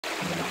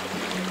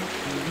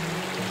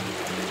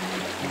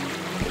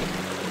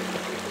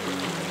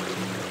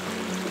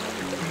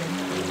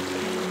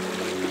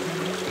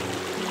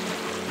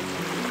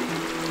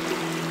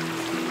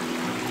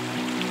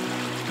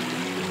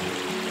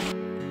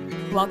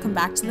Welcome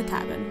back to the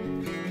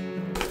cabin.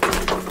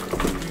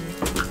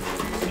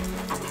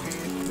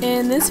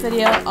 In this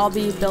video, I'll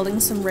be building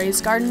some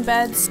raised garden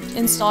beds,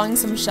 installing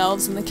some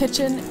shelves in the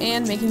kitchen,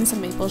 and making some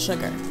maple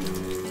sugar.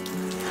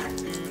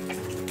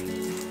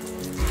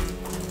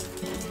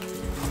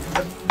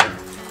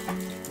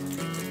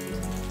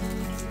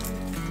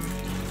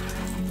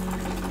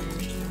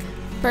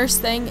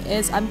 First thing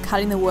is I'm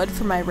cutting the wood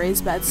for my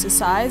raised beds to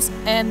size,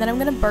 and then I'm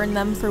going to burn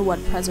them for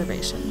wood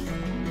preservation.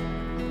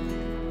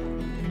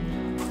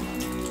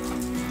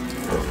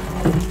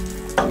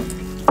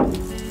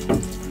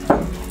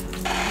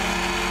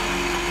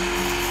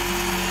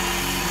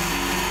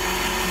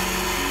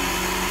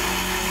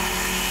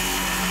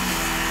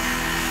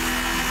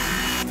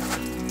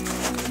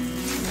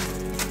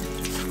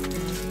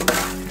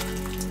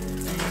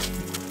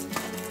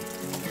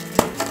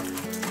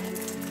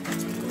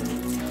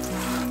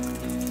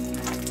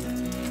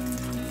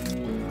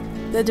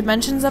 The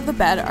dimensions of the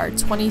bed are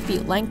 20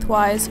 feet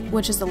lengthwise,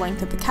 which is the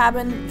length of the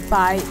cabin,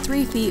 by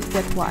 3 feet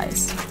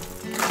widthwise.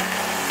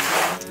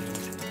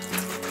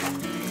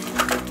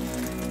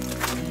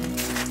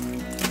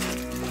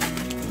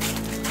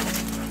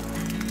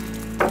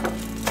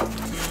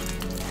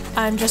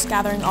 I'm just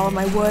gathering all of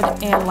my wood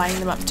and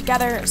lining them up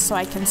together so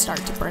I can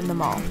start to burn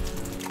them all.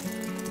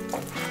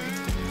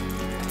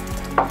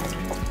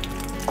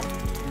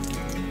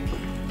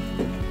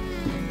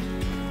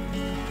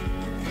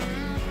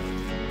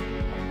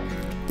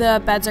 The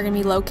beds are going to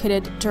be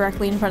located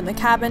directly in front of the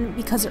cabin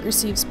because it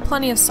receives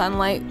plenty of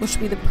sunlight, which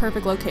will be the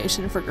perfect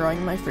location for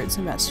growing my fruits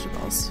and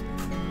vegetables.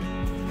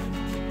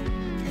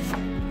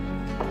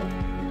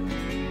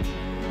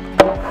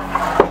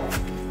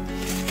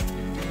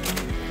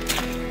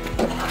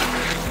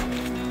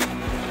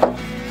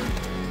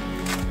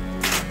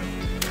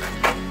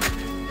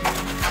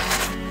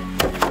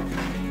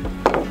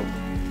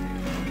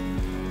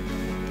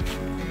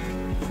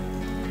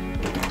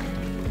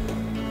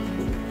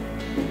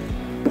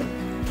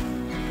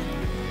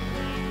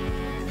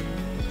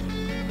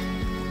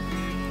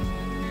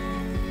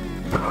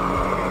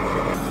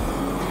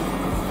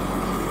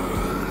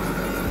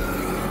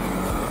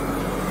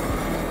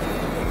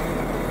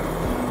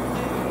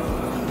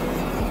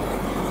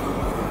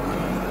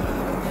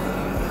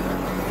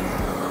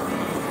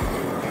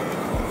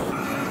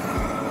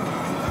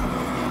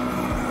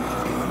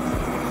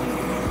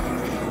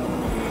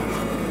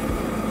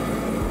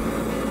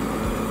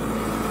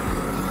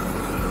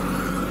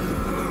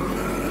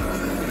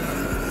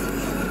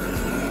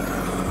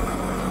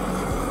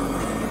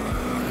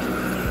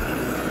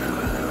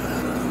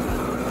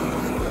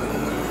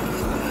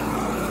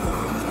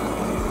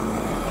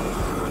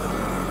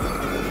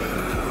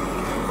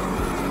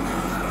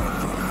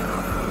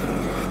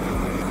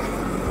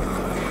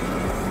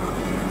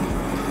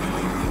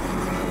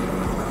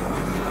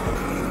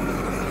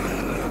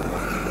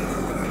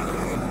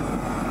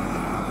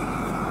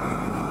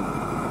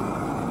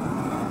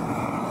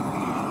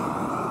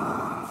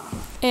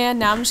 And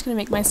now I'm just going to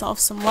make myself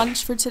some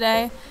lunch for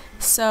today.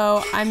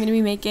 So I'm going to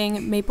be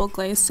making maple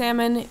glazed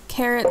salmon,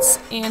 carrots,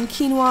 and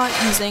quinoa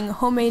using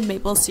homemade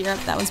maple syrup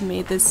that was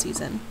made this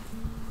season.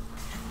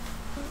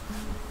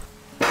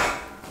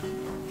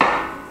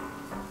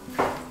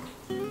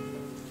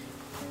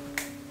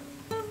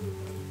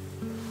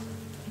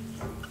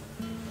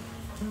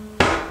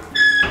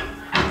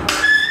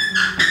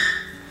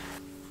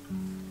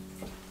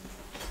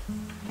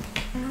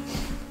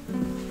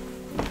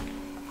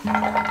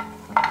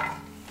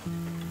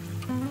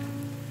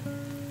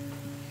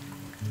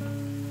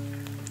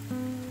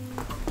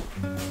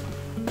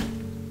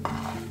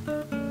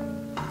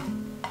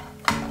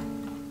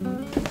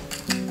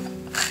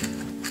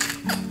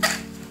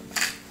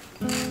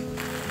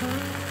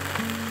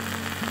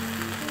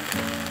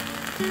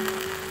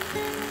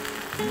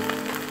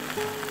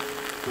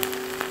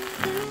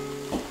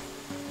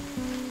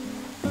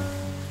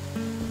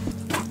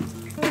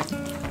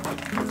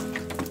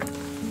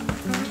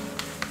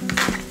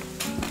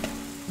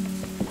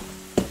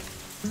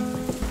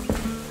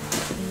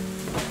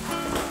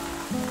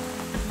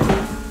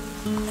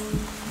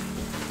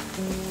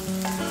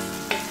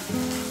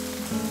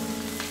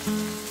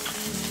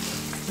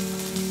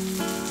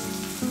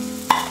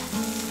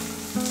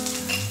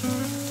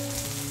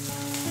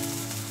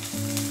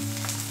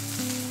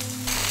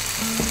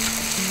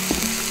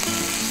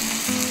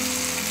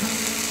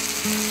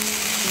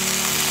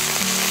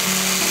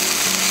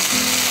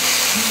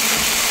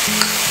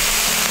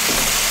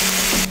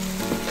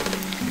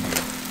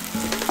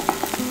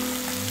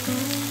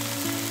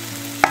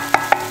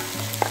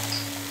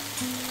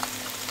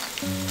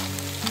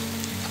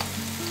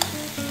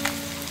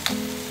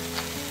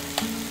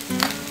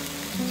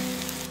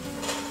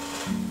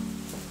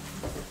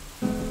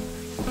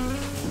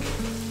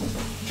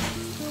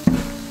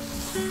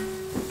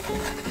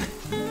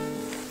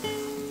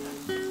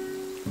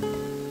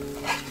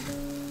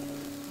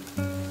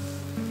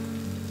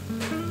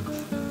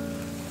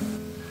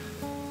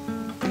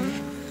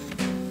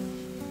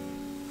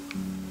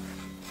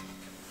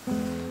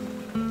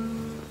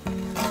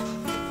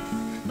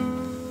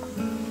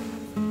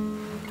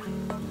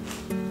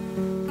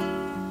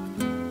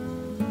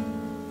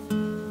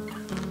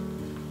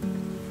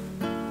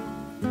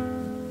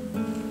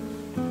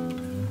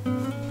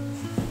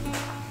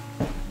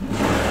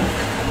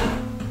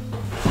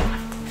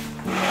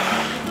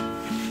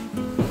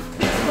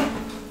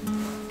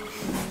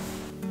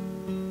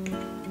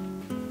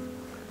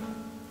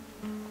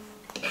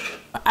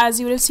 as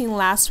you would have seen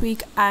last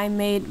week, I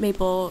made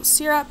maple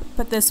syrup,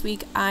 but this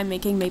week I'm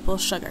making maple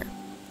sugar.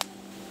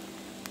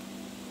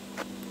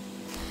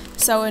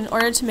 So in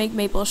order to make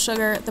maple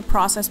sugar, the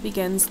process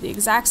begins the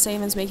exact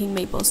same as making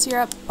maple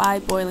syrup by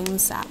boiling the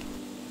sap.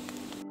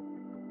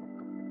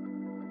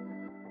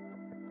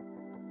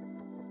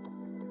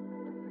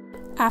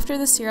 After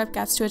the syrup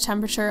gets to a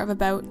temperature of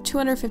about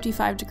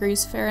 255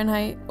 degrees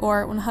Fahrenheit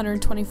or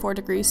 124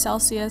 degrees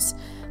Celsius,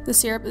 the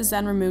syrup is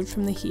then removed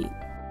from the heat.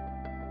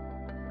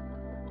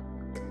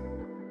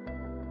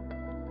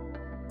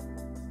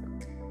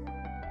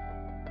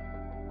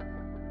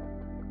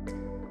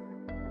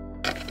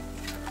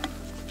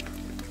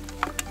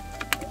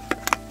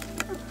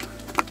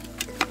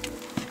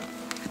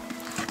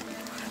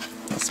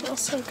 It smells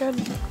so good.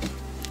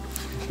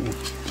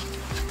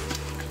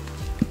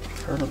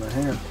 Hurt on the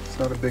hand. It's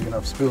not a big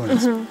enough spoon.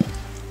 The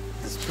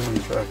spoon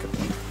is back at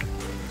them.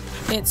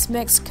 It's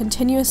mixed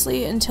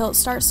continuously until it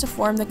starts to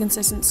form the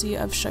consistency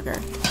of sugar.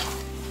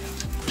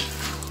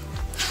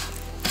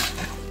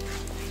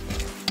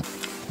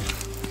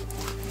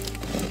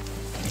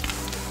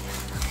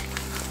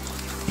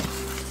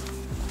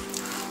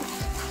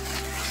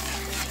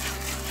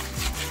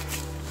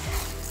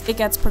 It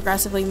gets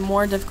progressively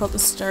more difficult to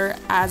stir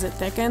as it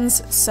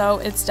thickens, so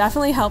it's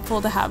definitely helpful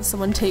to have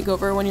someone take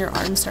over when your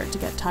arms start to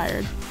get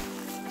tired.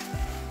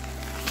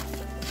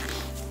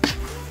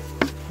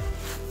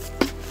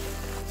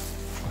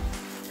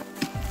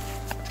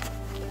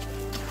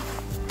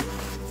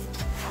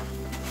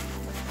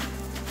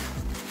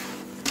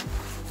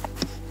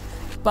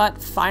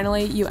 But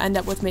finally, you end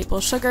up with maple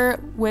sugar,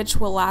 which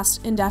will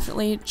last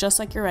indefinitely, just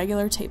like your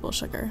regular table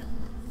sugar.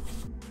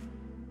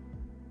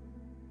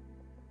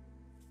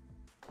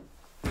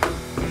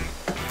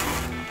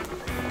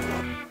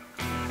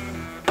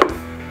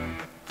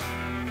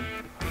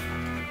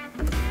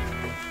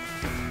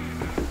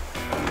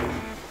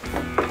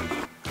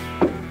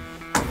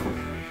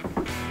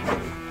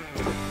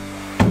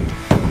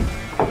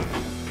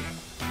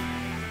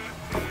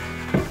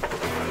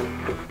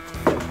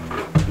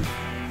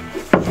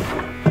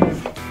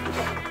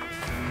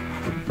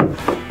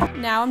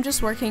 Now I'm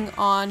just working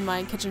on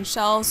my kitchen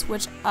shelves,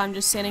 which I'm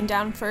just sanding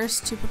down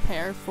first to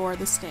prepare for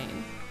the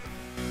stain.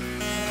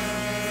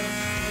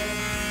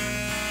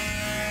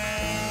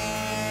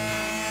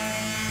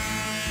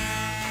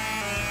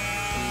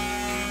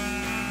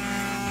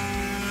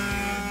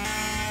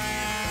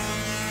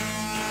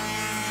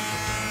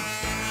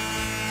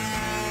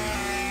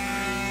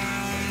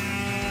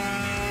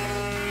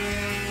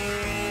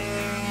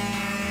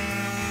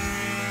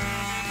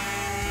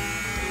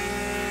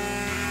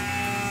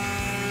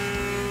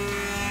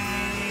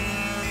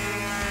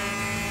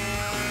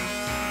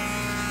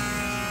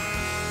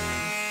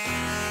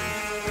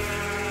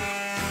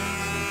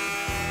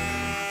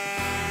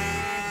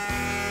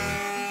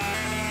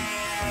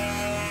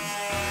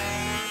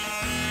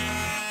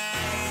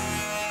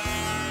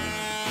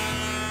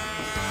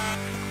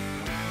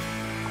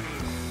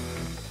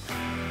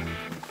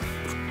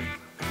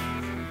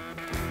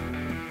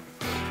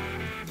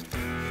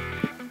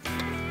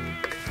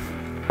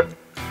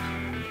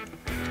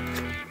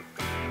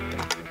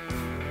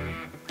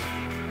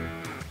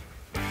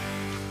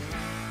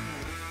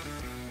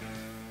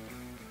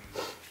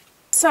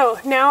 So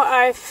now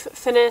I've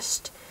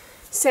finished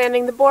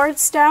sanding the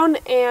boards down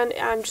and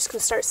I'm just going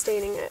to start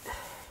staining it.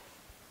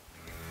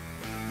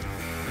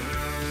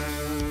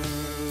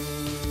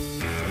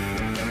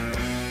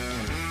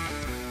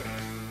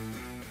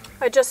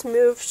 I just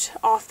moved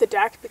off the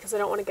deck because I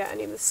don't want to get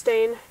any of the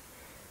stain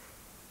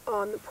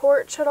on the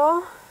porch at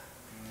all.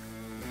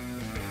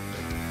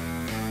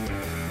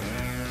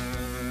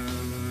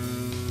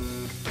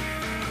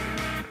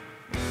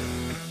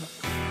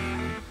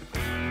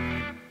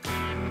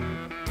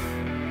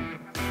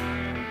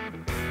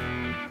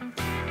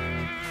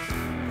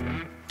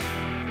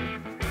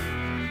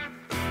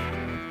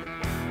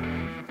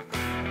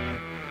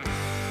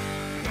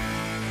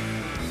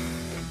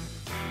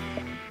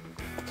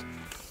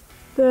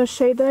 The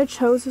shade that I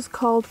chose is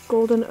called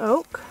Golden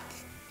Oak,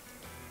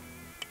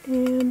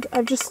 and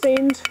I've just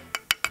stained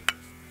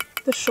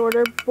the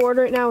shorter board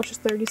right now, which is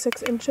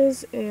 36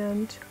 inches,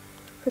 and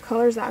the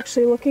color is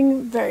actually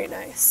looking very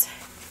nice.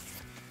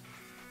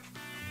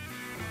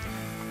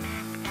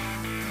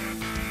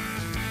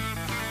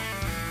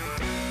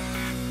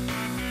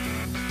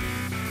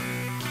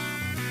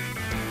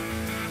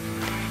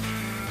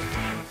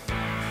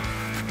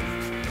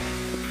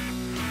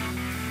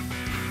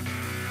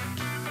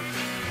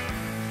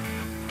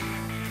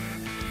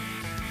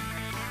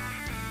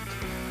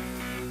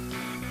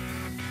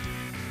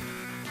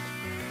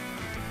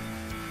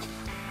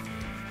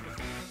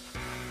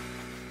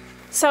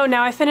 So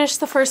now I finished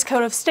the first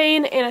coat of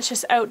stain and it's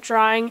just out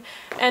drying,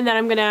 and then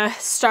I'm gonna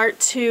start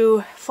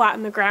to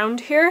flatten the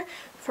ground here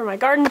for my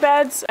garden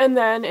beds, and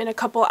then in a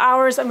couple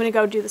hours I'm gonna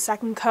go do the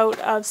second coat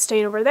of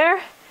stain over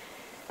there.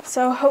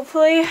 So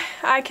hopefully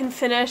I can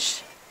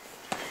finish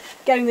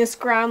getting this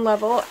ground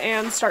level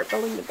and start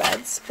building the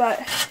beds, but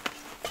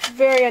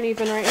very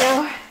uneven right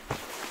now.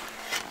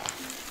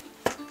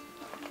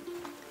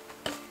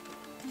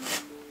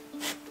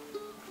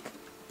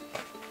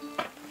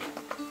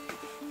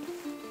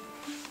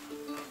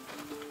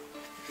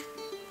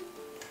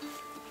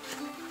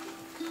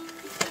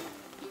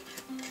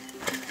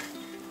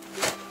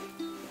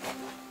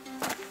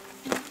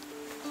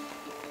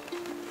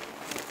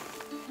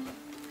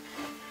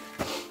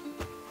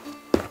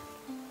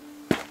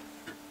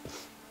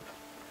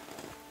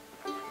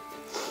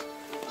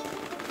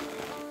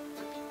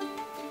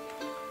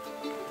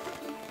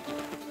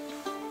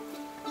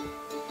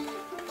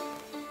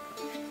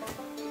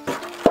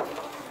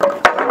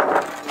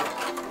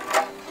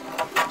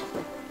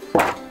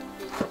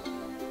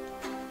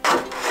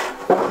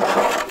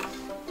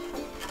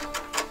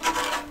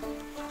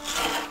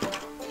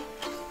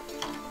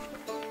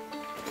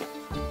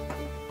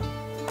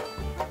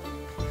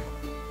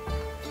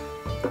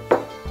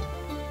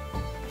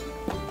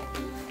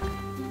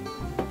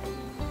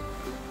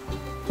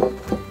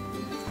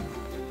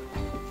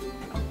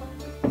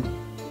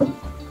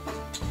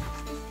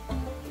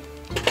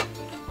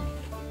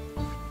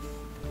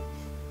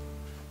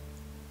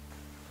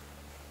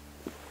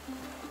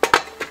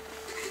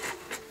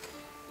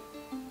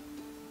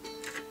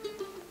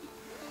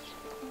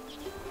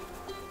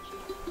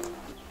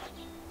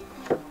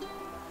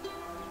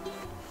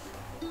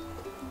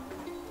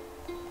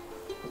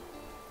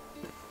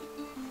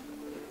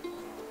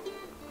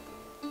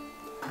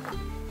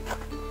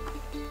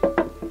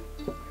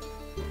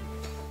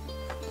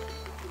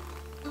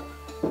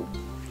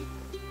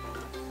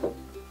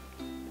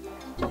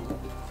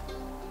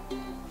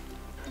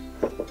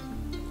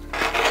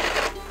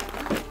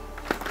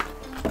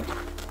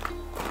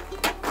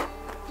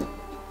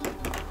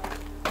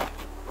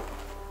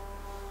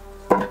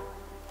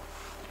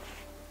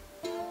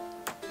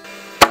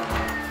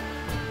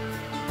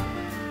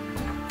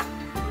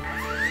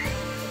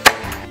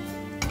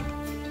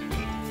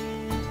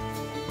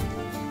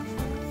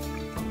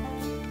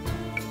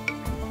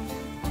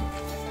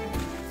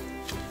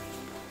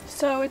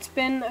 So it's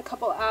been a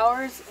couple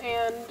hours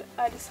and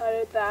I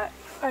decided that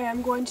I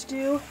am going to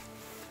do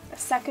a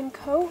second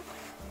coat.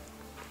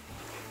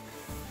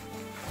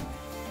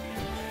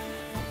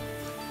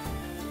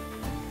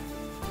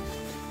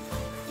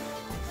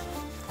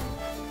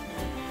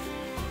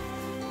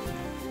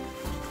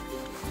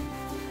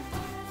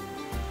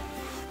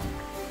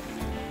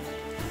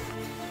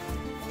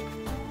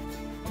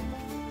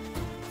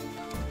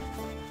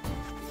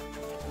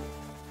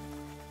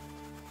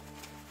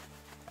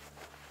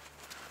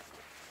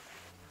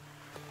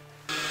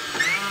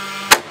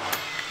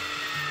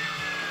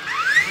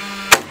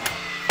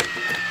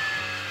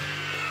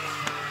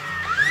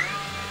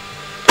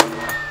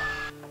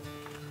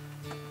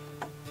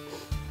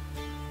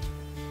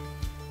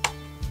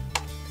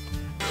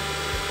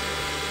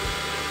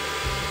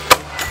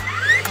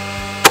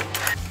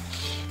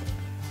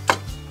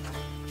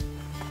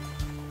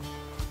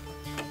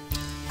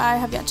 I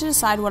have yet to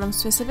decide what I'm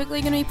specifically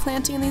going to be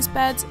planting in these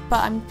beds, but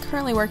I'm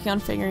currently working on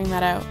figuring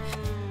that out.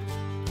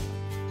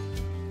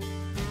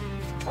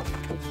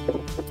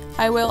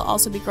 I will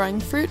also be growing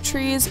fruit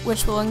trees,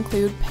 which will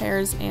include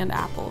pears and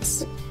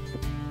apples.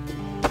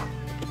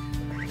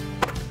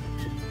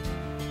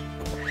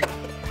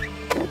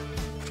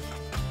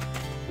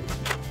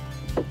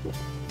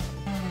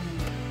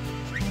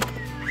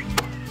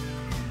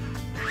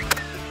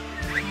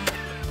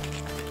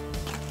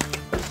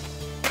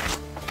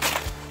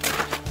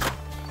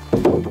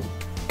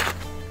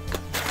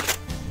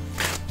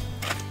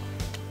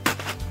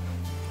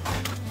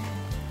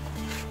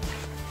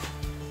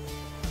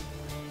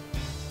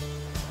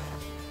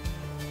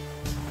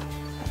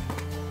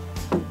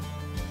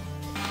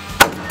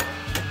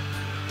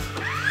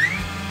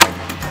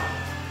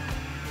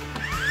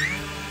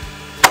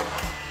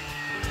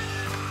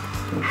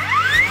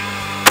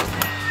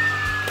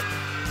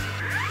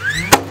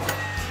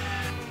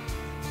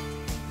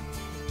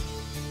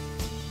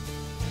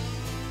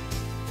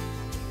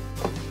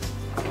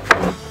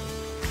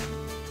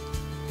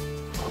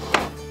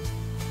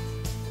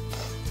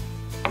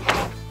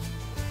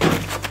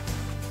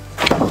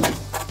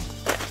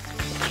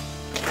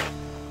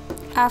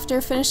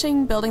 After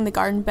finishing building the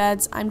garden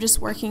beds, I'm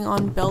just working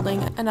on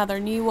building another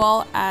knee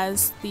wall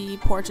as the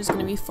porch is going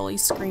to be fully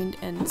screened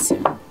in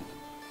soon.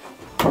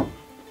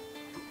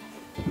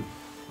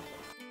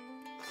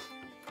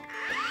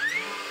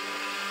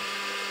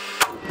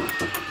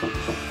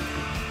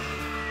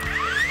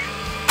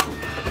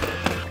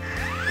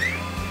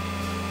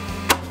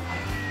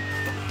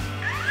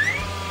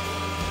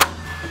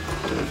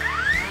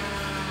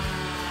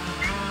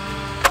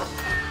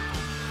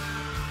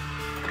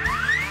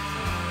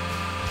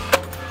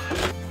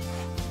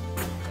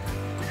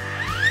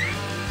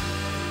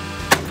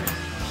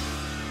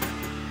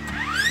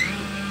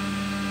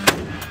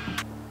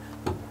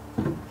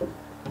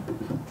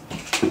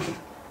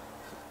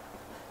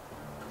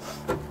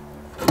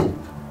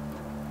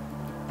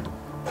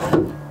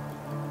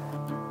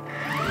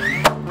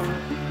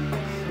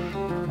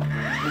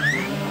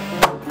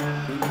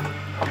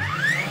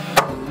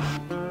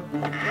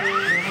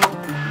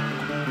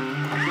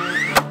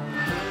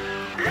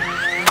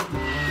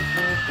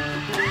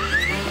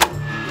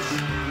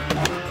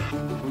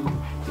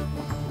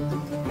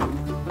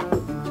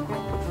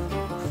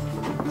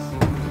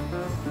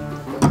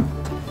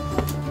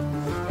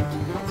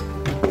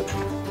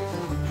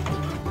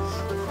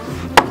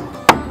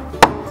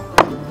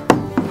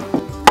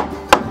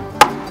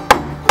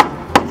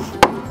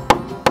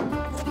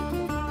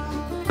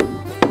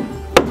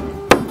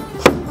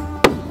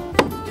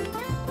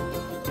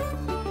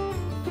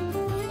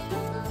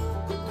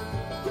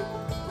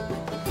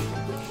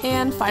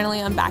 And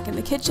finally, I'm back in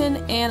the kitchen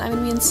and I'm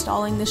going to be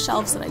installing the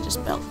shelves that I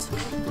just built.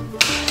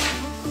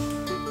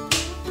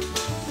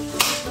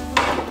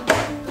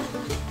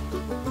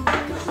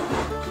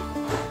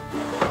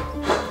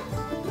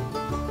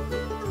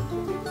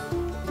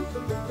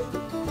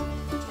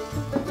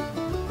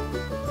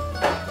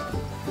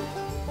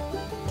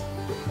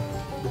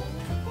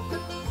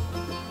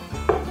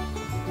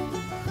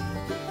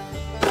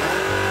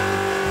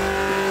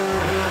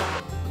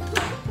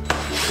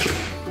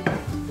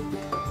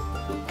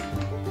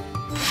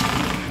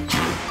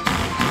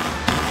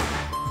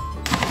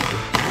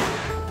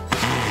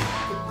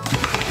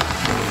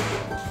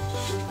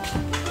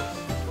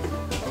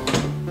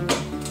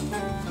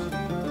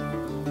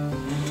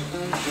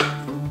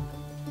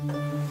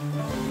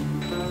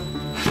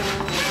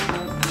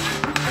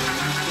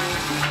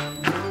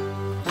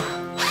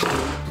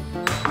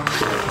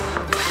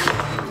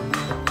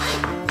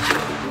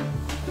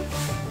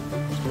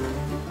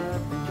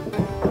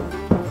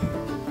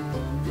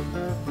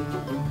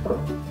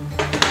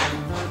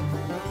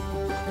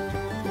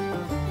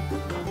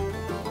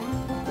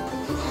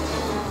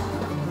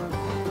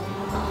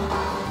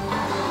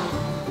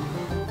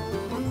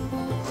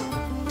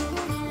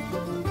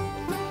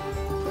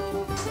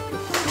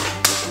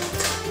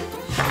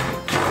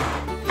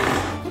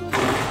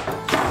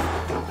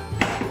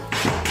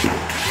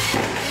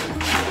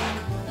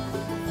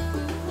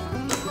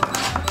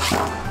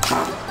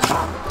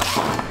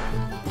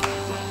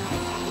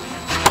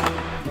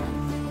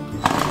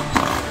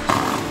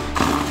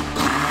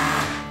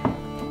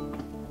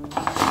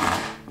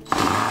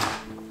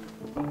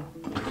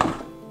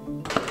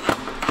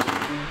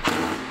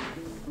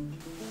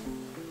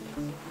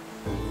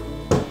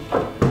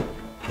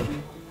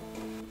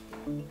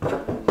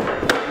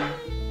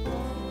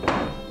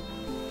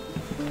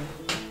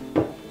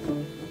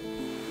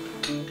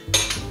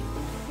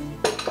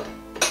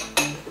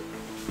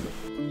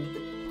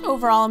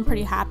 overall I'm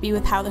pretty happy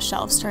with how the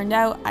shelves turned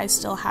out. I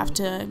still have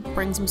to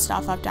bring some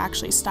stuff up to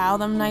actually style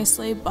them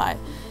nicely, but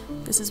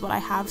this is what I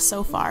have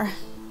so far.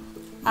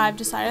 I've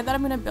decided that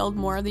I'm going to build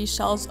more of these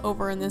shelves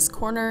over in this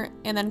corner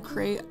and then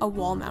create a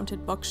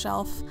wall-mounted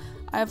bookshelf.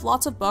 I have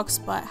lots of books,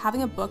 but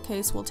having a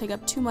bookcase will take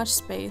up too much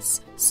space,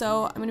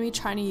 so I'm going to be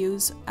trying to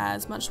use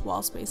as much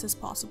wall space as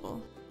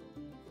possible.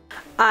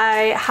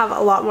 I have a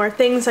lot more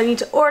things I need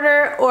to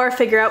order or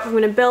figure out if I'm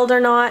going to build or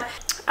not.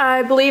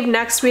 I believe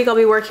next week I'll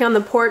be working on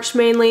the porch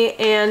mainly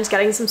and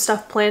getting some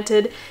stuff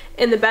planted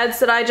in the beds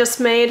that I just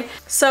made.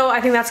 So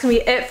I think that's going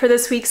to be it for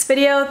this week's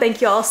video.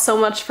 Thank you all so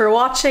much for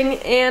watching,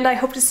 and I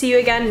hope to see you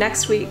again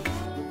next week.